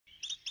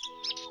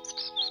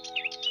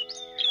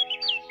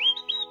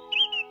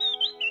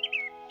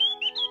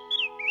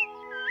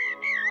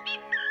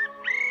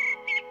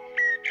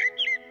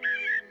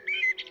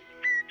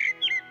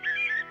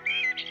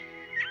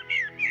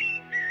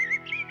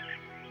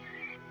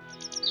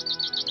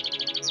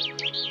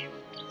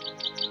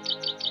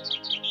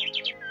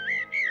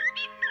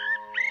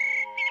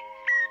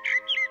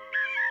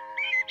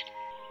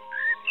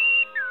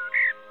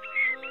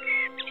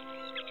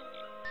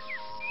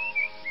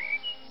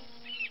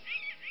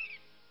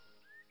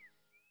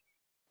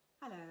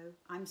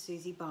I'm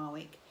Susie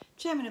Barwick,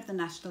 Chairman of the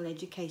National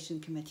Education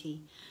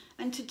Committee,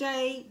 and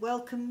today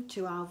welcome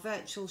to our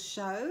virtual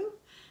show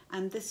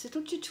and this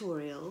little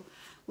tutorial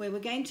where we're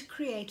going to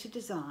create a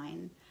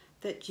design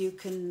that you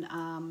can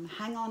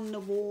hang on the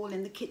wall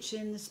in the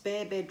kitchen, the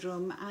spare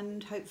bedroom,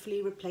 and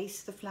hopefully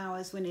replace the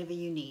flowers whenever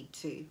you need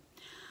to.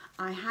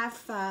 I have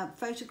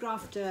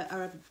photographed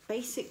a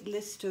basic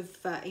list of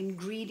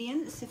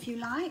ingredients, if you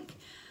like,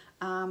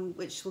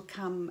 which will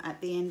come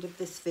at the end of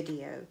this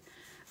video.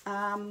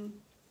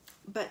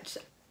 But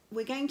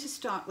we're going to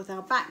start with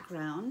our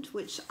background,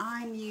 which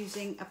I'm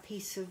using a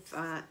piece of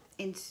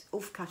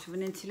offcut of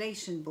an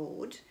insulation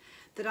board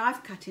that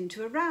I've cut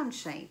into a round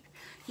shape.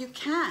 You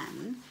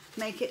can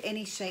make it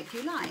any shape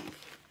you like,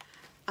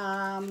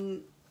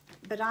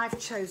 but I've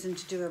chosen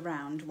to do a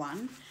round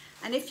one.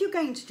 And if you're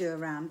going to do a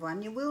round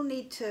one, you will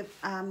need to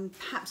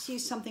perhaps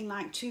use something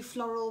like 2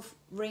 floral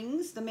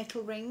rings, the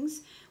metal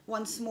rings,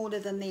 one smaller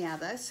than the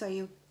other. So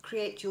you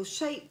create your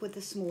shape with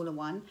the smaller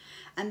one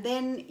and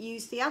then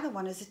use the other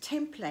one as a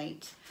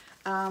template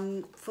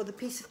for the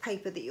piece of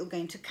paper that you're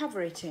going to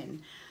cover it in,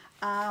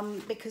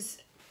 because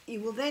you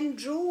will then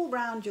draw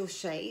around your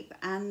shape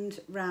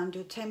and round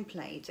your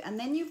template, and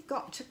then you've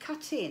got to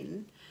cut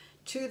in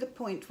to the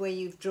point where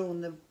you've drawn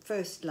the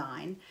first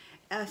line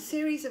a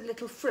series of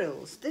little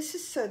frills. This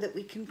is so that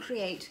we can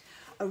create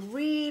a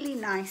really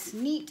nice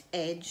neat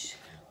edge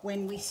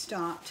when we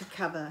start to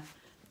cover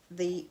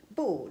the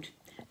board.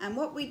 And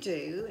what we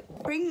do,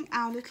 bring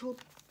our little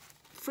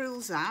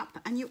frills up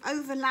and you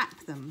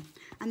overlap them,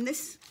 and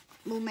this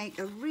will make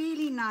a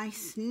really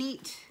nice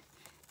neat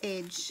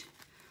edge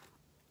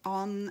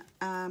on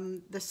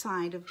the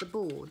side of the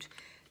board.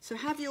 So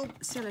have your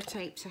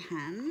sellotape to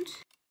hand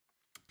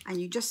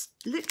and you just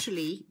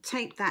literally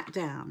tape that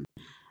down.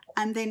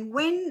 And then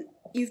when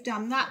you've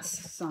done that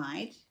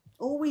side,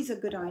 always a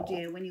good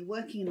idea when you're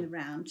working in the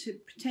round to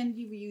pretend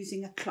you were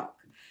using a clock.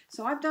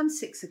 So I've done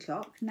 6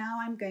 o'clock, now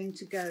I'm going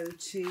to go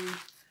to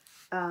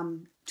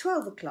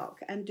 12 o'clock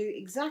and do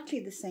exactly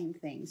the same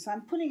thing. So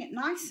I'm putting it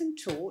nice and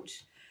taut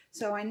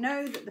so I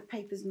know that the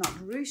paper's not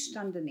ruched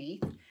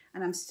underneath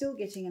and I'm still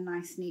getting a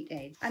nice neat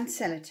edge, and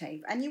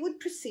sellotape. And you would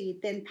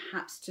proceed then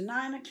perhaps to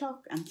 9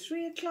 o'clock and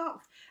 3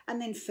 o'clock and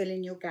then fill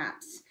in your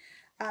gaps.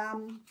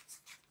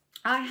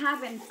 I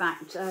have in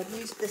fact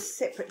used this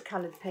separate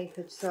coloured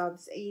paper so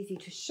it's easy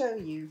to show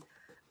you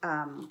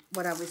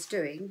what I was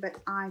doing, but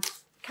I've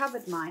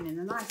covered mine in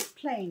a nice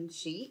plain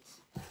sheet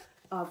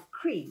of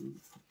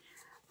cream.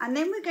 And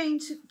then we're going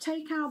to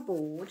take our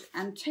board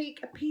and take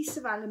a piece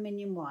of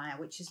aluminium wire,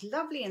 which is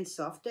lovely and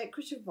soft,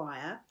 decorative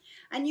wire,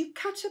 and you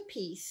cut a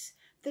piece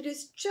that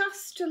is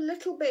just a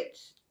little bit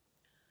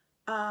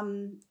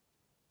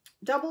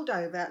doubled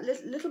over, a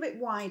little bit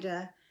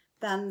wider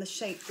than the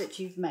shape that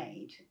you've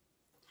made.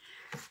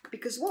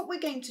 Because what we're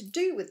going to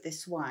do with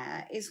this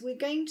wire is we're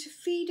going to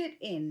feed it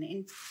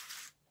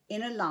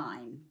in a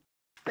line.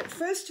 But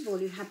first of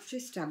all, you have to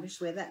establish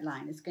where that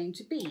line is going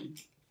to be.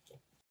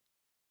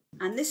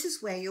 And this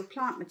is where your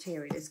plant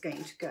material is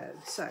going to go.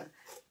 So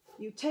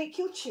you take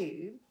your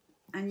tube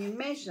and you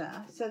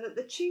measure so that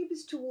the tube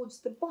is towards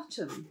the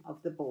bottom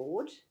of the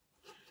board,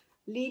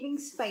 leaving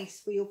space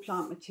for your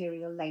plant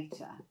material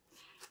later.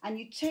 And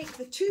you take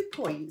the 2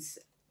 points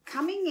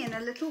coming in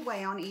a little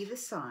way on either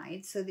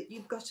side so that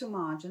you've got a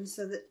margin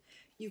so that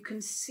you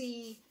can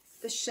see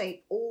the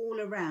shape all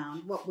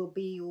around what will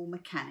be your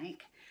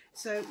mechanic.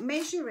 So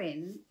measure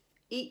in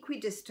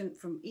equidistant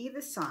from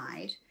either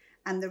side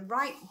and the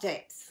right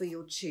depth for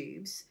your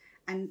tubes,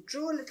 and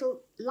draw a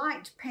little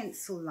light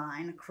pencil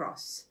line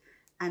across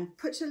and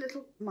put a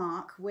little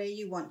mark where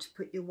you want to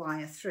put your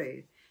wire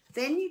through.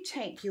 Then you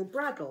take your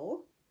bradawl,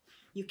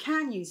 you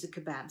can use a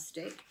kebab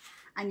stick,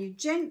 and you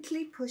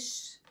gently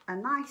push a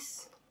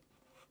nice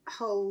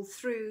hole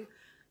through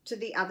to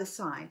the other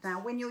side. Now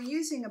when you're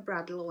using a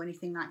bradawl or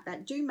anything like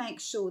that, do make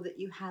sure that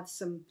you have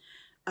some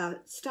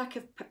stack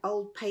of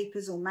old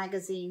papers or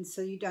magazines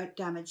so you don't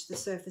damage the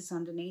surface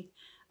underneath,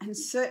 and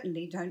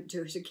certainly don't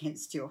do it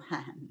against your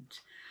hand.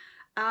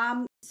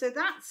 So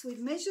we've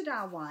measured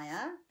our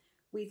wire,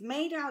 we've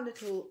made our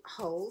little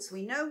holes,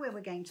 we know where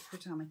we're going to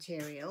put our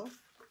material.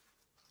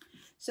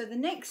 So the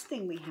next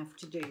thing we have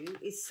to do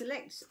is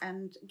select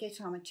and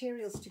get our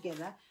materials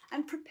together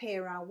and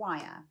prepare our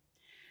wire.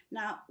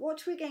 Now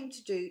what we're going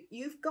to do,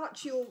 you've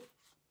got your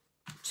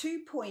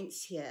 2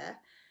 points here.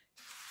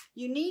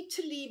 You need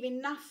to leave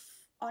enough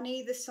on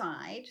either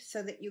side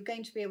so that you're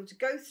going to be able to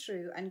go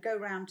through and go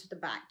round to the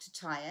back to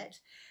tie it.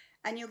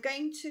 And you're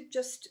going to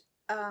just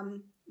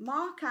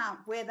mark out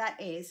where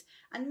that is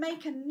and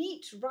make a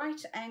neat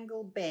right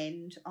angle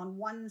bend on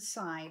one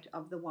side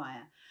of the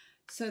wire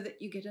so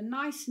that you get a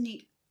nice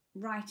neat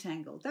right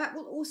angle. That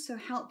will also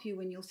help you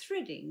when you're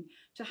threading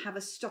to have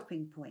a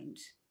stopping point.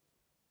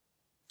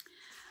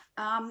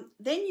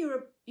 Then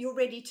you're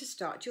ready to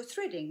start your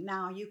threading.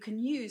 Now you can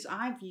use,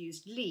 I've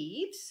used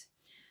leaves,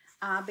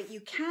 but you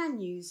can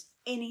use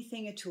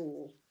anything at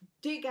all.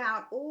 Dig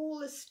out all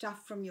the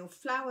stuff from your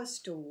flower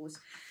stores.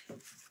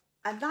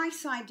 A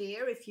nice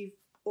idea, if you've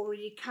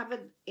already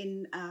covered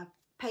in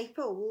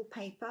paper or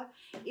wallpaper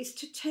is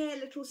to tear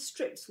little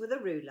strips with a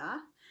ruler,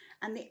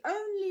 and the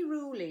only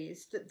rule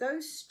is that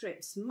those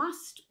strips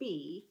must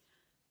be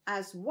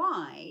as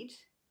wide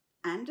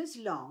and as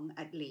long,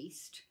 at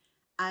least,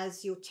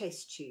 as your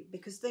test tube,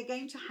 because they're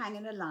going to hang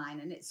in a line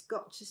and it's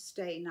got to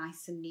stay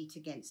nice and neat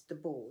against the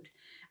board.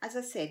 As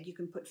I said, you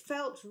can put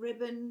felt,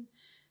 ribbon,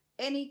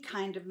 any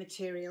kind of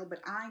material,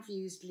 but I've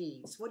used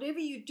leaves. Whatever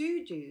you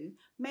do,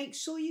 make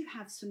sure you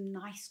have some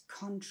nice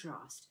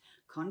contrast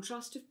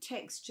of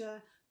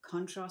texture,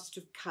 contrast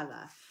of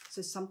colour.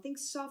 So something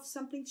soft,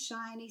 something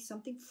shiny,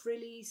 something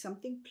frilly,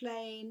 something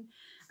plain,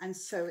 and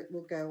so it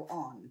will go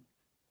on.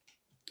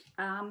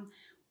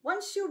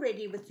 Once you're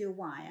ready with your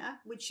wire,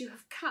 which you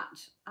have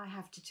cut, I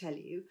have to tell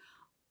you,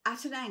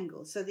 at an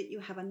angle so that you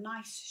have a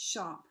nice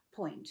sharp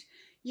point,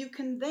 you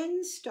can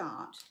then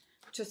start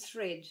to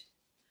thread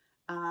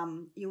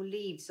your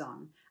leaves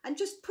on and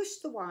just push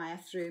the wire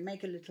through,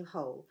 make a little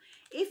hole.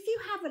 If you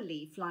have a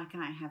leaf like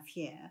I have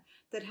here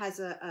that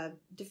has a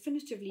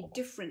definitively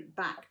different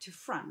back to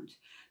front,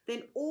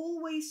 then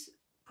always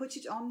put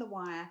it on the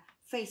wire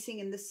facing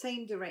in the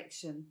same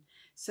direction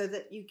so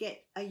that you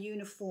get a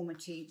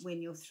uniformity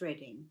when you're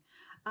threading.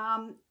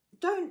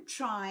 Don't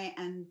try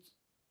and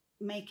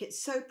make it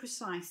so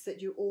precise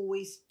that you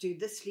always do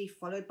this leaf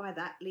followed by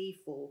that leaf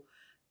or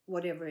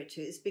whatever it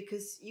is,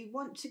 because you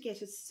want to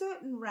get a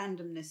certain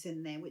randomness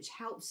in there which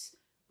helps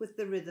with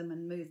the rhythm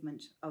and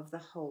movement of the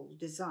whole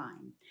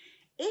design.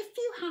 If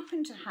you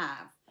happen to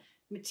have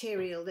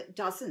material that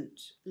doesn't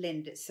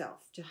lend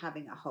itself to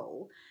having a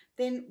hole,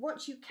 then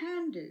what you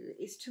can do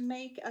is to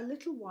make a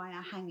little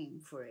wire hanging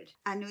for it.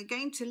 And we're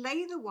going to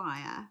lay the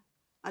wire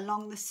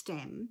along the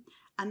stem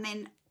and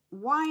then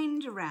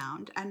wind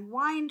around and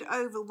wind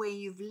over where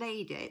you've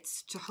laid it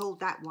to hold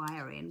that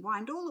wire in.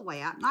 Wind all the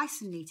way up,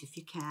 nice and neat if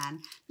you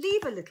can.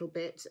 Leave a little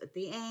bit at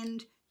the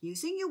end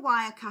using your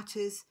wire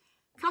cutters.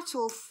 Cut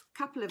off a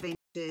couple of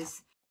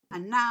inches,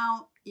 and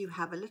now you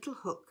have a little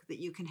hook that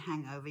you can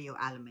hang over your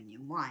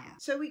aluminium wire.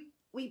 So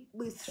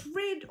we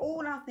thread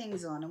all our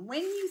things on, and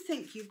when you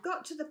think you've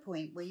got to the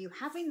point where you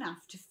have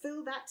enough to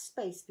fill that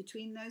space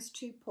between those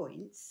 2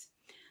 points,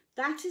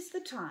 that is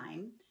the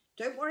time.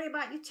 Don't worry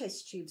about your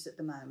test tubes at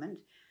the moment.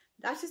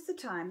 That is the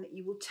time that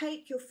you will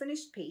take your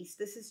finished piece.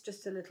 This is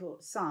just a little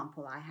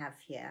sample I have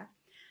here,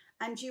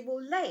 and you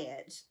will lay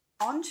it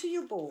onto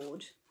your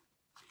board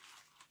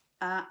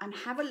and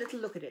have a little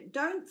look at it.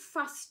 Don't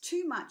fuss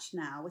too much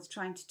now with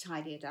trying to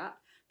tidy it up,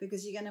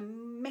 because you're going to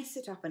mess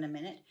it up in a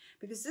minute,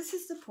 because this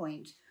is the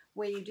point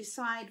where you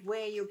decide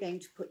where you're going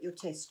to put your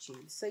test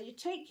tubes. So you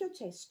take your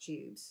test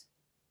tubes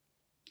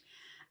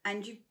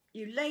and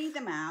you lay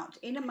them out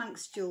in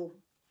amongst your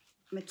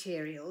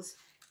materials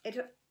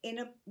in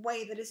a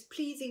way that is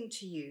pleasing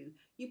to you.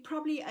 You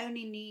probably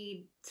only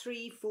need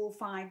 3, 4,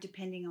 5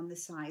 depending on the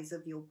size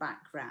of your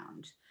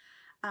background.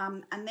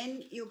 And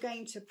then you're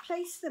going to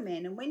place them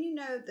in, and when you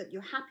know that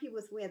you're happy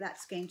with where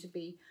that's going to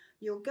be,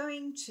 you're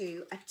going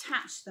to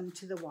attach them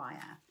to the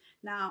wire.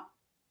 Now,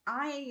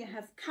 I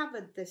have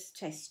covered this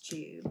test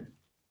tube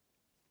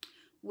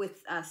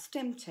with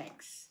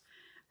Stemtex,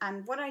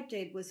 and what I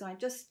did was I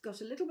just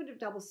got a little bit of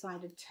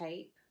double-sided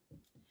tape.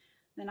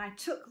 Then I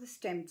took the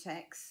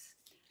Stemtex,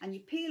 and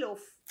you peel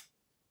off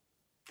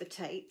the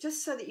tape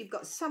just so that you've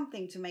got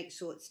something to make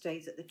sure it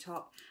stays at the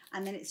top,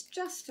 and then it's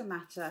just a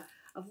matter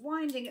of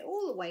winding it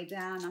all the way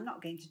down. I'm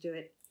not going to do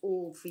it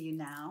all for you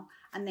now.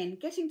 And then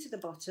getting to the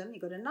bottom,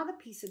 you've got another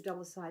piece of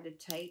double-sided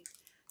tape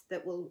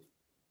that will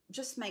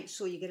just make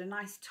sure you get a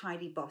nice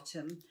tidy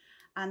bottom,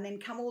 and then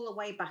come all the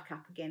way back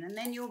up again, and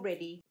then you're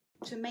ready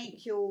to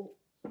make your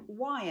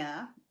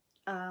wire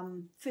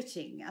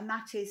fitting, and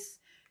that is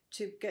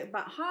to go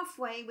about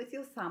halfway with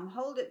your thumb,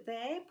 hold it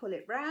there, pull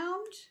it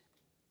round,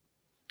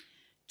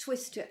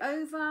 twist it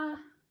over,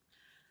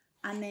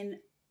 and then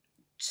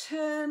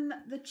turn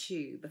the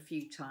tube a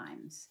few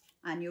times,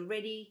 and you're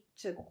ready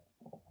to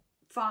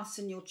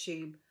fasten your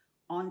tube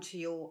onto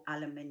your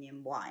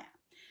aluminium wire.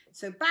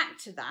 So back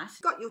to that,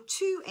 got your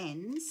 2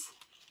 ends,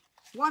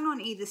 one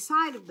on either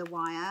side of the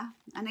wire,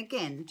 and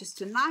again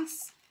just a nice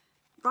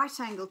right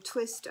angle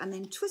twist, and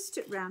then twist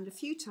it round a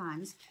few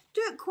times.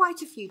 Do it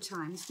quite a few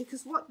times,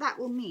 because what that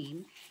will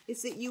mean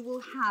is that you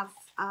will have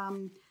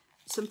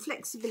some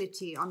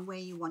flexibility on where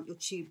you want your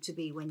tube to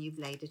be when you've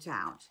laid it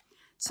out.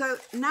 So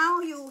now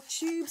your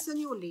tubes and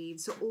your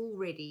leaves are all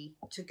ready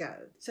to go.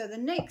 So the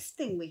next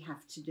thing we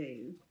have to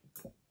do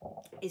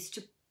is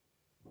to,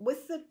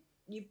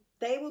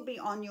 they will be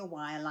on your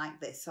wire like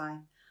this.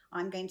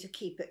 I'm going to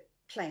keep it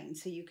plain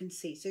so you can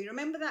see. So you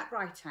remember that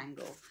right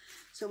angle.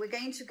 So we're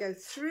going to go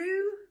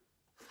through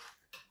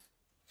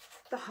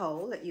the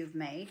hole that you've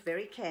made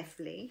very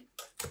carefully,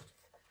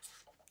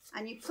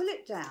 and you pull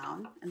it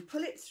down and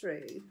pull it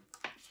through.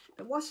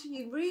 But what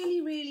you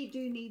really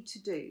do need to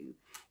do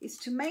is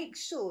to make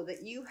sure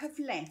that you have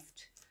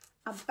left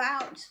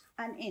about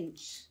an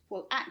inch.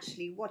 Well,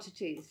 actually what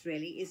it is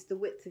really is the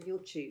width of your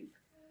tube.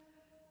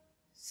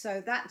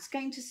 So that's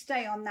going to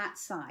stay on that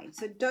side.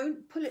 So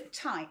don't pull it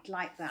tight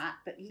like that,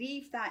 but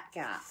leave that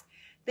gap.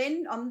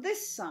 Then on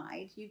this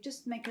side, you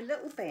just make a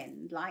little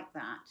bend like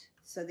that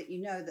so that you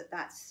know that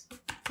that's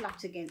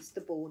flat against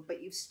the board,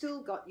 but you've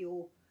still got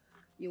your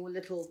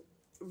little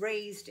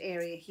raised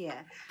area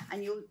here.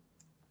 And you'll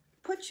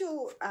put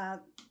your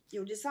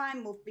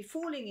design will be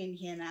falling in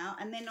here now,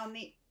 and then on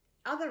the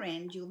other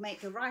end you'll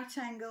make a right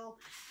angle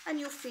and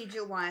you'll feed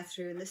your wire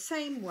through in the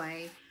same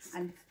way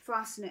and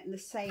fasten it in the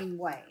same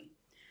way.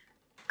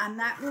 And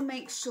that will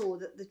make sure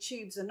that the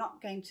tubes are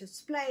not going to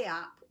splay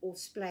up or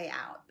splay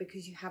out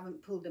because you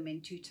haven't pulled them in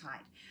too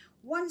tight.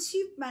 Once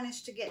you've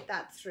managed to get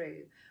that through,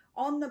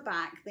 on the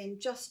back, then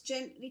just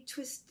gently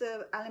twist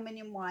the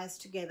aluminium wires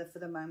together for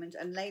the moment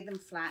and lay them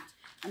flat,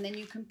 and then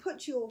you can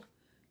put your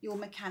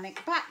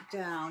mechanic back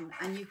down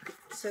and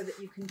so that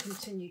you can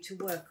continue to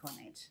work on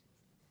it.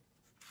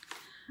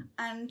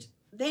 And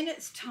then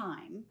it's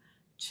time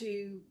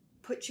to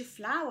put your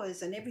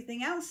flowers and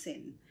everything else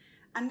in.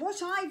 And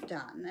what I've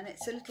done, and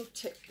it's a little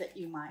tip that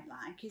you might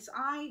like, is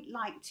I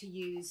like to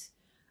use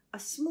a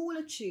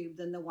smaller tube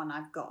than the one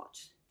I've got.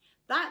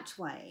 That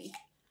way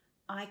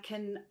I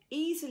can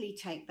easily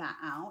take that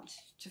out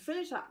to fill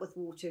it up with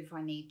water if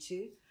I need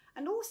to.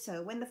 And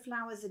also when the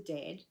flowers are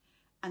dead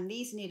and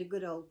these need a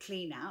good old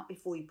clean out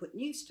before you put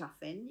new stuff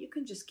in, you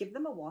can just give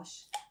them a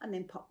wash and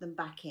then pop them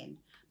back in.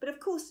 But of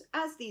course,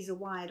 as these are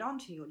wired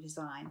onto your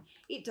design,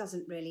 it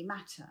doesn't really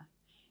matter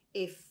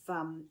if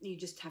you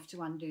just have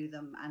to undo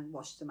them and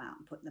wash them out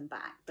and put them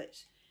back.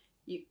 But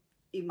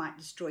you might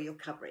destroy your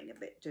covering a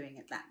bit doing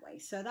it that way.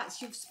 So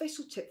that's your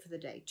special tip for the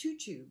day, 2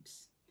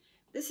 tubes.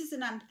 This is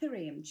an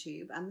anthurium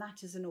tube and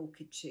that is an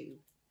orchid tube.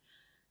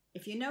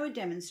 If you know a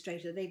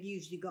demonstrator, they've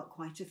usually got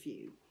quite a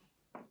few.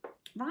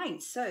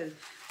 Right, so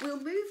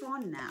we'll move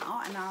on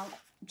now and I'll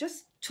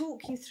just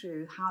talk you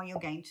through how you're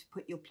going to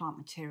put your plant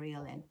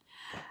material in.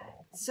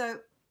 So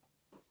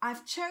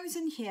I've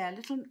chosen here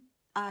little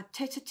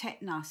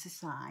tete-a-tete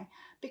narcissi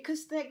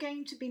because they're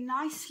going to be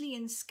nicely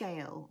in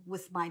scale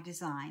with my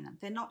design.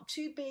 They're not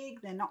too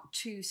big, they're not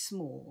too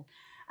small.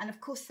 And of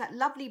course that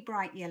lovely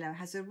bright yellow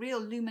has a real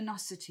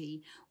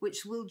luminosity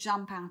which will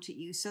jump out at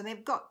you, so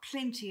they've got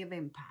plenty of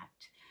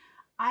impact.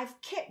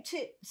 I've kept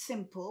it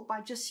simple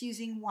by just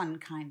using one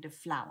kind of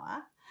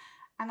flower,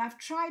 and I've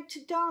tried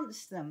to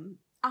dance them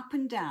up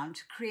and down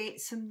to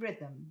create some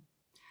rhythm.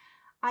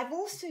 I've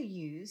also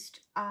used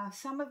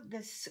some of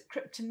this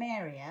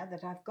cryptomeria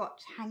that I've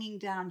got hanging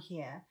down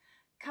here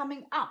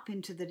coming up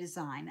into the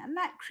design, and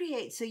that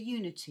creates a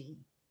unity.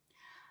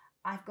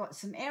 I've got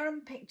some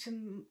Arum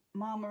pictum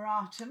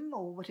marmoratum,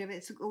 or whatever,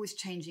 it's always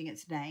changing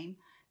its name,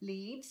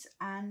 leaves,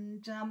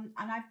 and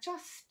I've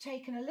just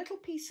taken a little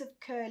piece of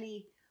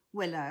curly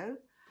willow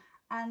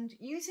and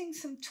using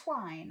some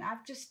twine,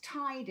 I've just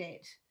tied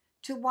it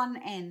to one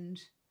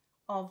end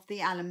of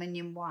the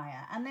aluminium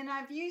wire, and then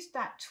I've used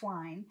that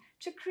twine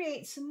to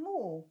create some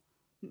more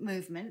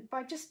movement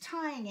by just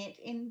tying it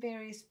in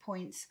various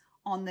points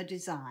on the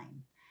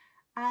design.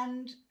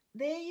 And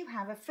there you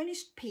have a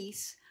finished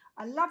piece,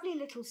 a lovely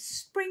little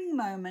spring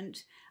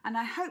moment, and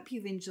I hope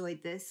you've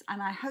enjoyed this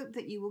and I hope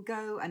that you will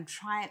go and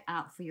try it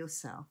out for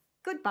yourself.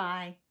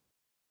 Goodbye.